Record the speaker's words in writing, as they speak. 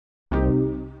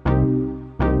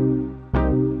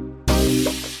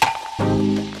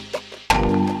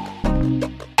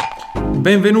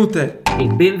Benvenute e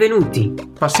benvenuti.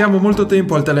 Passiamo molto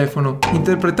tempo al telefono,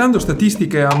 interpretando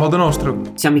statistiche a modo nostro.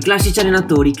 Siamo i classici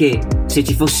allenatori che, se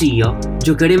ci fossi io,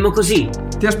 giocheremmo così.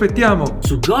 Ti aspettiamo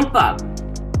Su Goal Pub.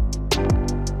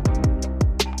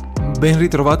 Ben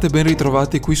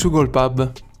ritrovati qui su Goal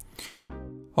Pub.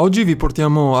 Oggi vi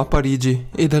portiamo a Parigi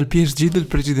e dal PSG del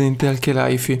presidente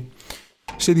Al-Khelaifi.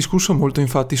 Si è discusso molto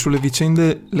infatti sulle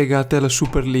vicende legate alla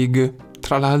Super League,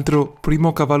 tra l'altro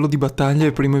primo cavallo di battaglia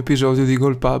e primo episodio di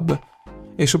Goal Pub,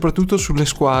 e soprattutto sulle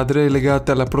squadre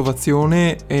legate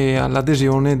all'approvazione e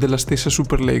all'adesione della stessa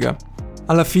Superlega.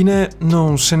 Alla fine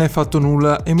non se n'è fatto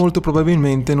nulla e molto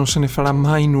probabilmente non se ne farà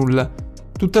mai nulla.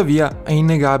 Tuttavia è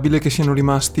innegabile che siano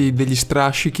rimasti degli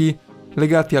strascichi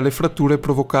legati alle fratture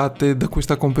provocate da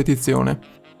questa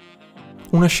competizione.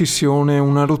 Una scissione,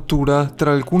 una rottura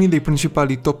tra alcuni dei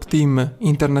principali top team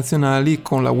internazionali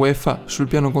con la UEFA sul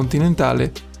piano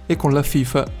continentale e con la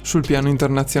FIFA sul piano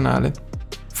internazionale.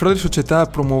 Fra le società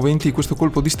promoventi questo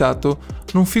colpo di stato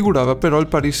non figurava però il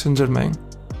Paris Saint-Germain.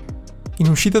 In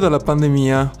uscita dalla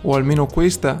pandemia, o almeno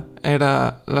questa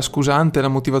era la scusante, la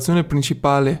motivazione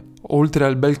principale, oltre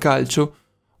al bel calcio,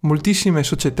 moltissime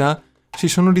società si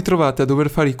sono ritrovate a dover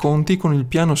fare i conti con il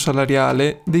piano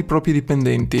salariale dei propri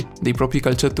dipendenti, dei propri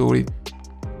calciatori.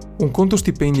 Un conto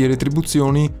stipendi e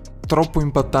retribuzioni troppo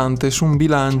impattante su un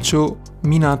bilancio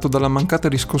minato dalla mancata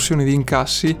riscossione di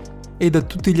incassi e da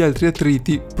tutti gli altri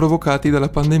attriti provocati dalla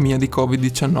pandemia di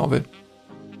Covid-19.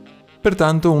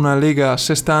 Pertanto una lega a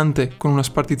sé stante con una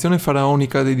spartizione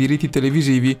faraonica dei diritti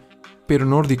televisivi, per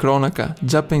onor di cronaca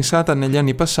già pensata negli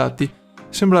anni passati,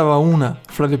 sembrava una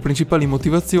fra le principali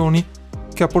motivazioni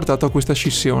che ha portato a questa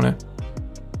scissione.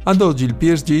 Ad oggi il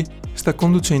PSG sta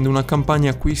conducendo una campagna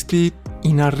acquisti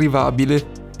inarrivabile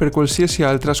per qualsiasi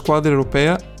altra squadra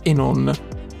europea e non.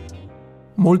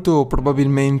 Molto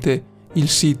probabilmente il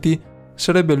City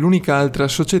sarebbe l'unica altra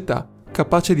società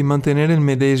capace di mantenere il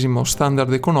medesimo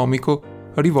standard economico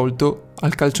rivolto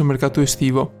al calciomercato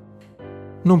estivo.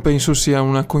 Non penso sia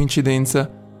una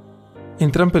coincidenza.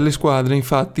 Entrambe le squadre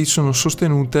infatti sono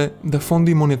sostenute da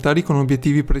fondi monetari con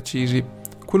obiettivi precisi.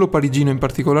 Quello parigino in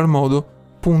particolar modo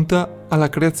punta alla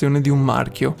creazione di un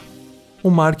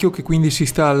marchio che quindi si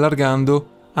sta allargando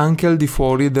anche al di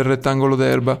fuori del rettangolo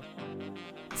d'erba.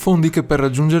 Fondi che per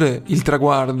raggiungere il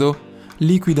traguardo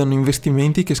liquidano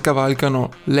investimenti che scavalcano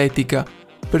l'etica,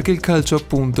 perché il calcio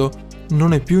appunto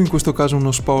non è più in questo caso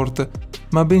uno sport,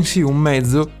 ma bensì un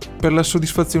mezzo per la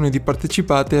soddisfazione di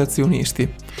partecipati e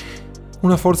azionisti.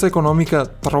 Una forza economica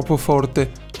troppo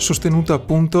forte, sostenuta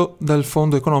appunto dal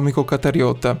fondo economico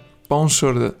qatariota,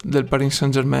 sponsor del Paris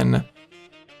Saint-Germain.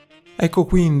 Ecco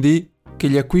quindi che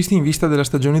gli acquisti in vista della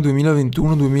stagione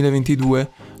 2021-2022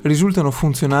 risultano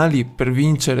funzionali per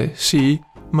vincere, sì,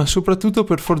 ma soprattutto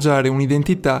per forgiare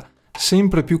un'identità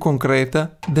sempre più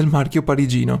concreta del marchio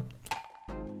parigino.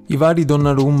 I vari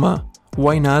Donnarumma,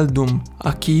 Wijnaldum,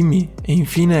 Hakimi e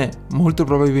infine, molto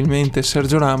probabilmente,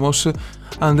 Sergio Ramos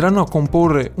andranno a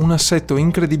comporre un assetto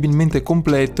incredibilmente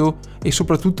completo e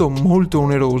soprattutto molto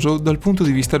oneroso dal punto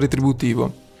di vista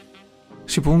retributivo.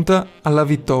 Si punta alla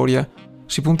vittoria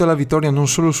non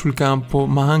solo sul campo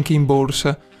ma anche in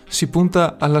borsa, si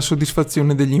punta alla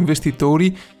soddisfazione degli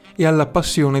investitori e alla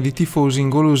passione di tifosi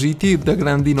ingolositi da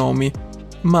grandi nomi,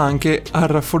 ma anche al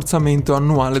rafforzamento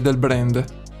annuale del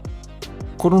brand.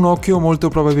 Con un occhio molto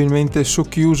probabilmente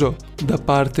socchiuso da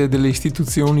parte delle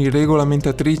istituzioni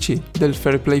regolamentatrici del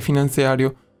fair play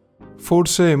finanziario,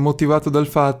 forse motivato dal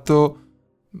fatto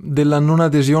della non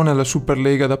adesione alla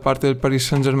Superlega da parte del Paris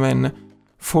Saint-Germain,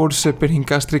 forse per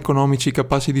incastri economici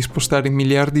capaci di spostare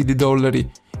miliardi di dollari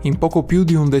in poco più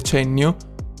di un decennio,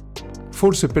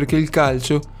 forse perché il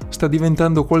calcio sta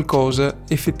diventando qualcosa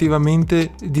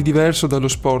effettivamente di diverso dallo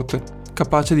sport,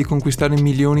 capace di conquistare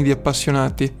milioni di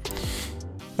appassionati.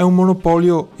 È un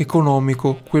monopolio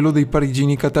economico, quello dei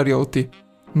parigini qatarioti,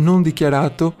 non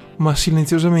dichiarato ma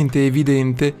silenziosamente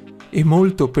evidente e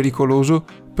molto pericoloso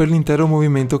per l'intero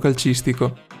movimento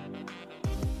calcistico.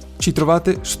 Ci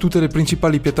trovate su tutte le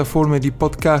principali piattaforme di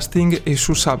podcasting e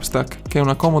su Substack, che è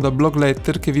una comoda blog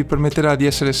letter che vi permetterà di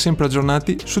essere sempre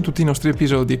aggiornati su tutti i nostri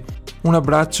episodi. Un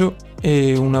abbraccio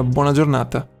e una buona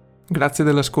giornata. Grazie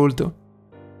dell'ascolto.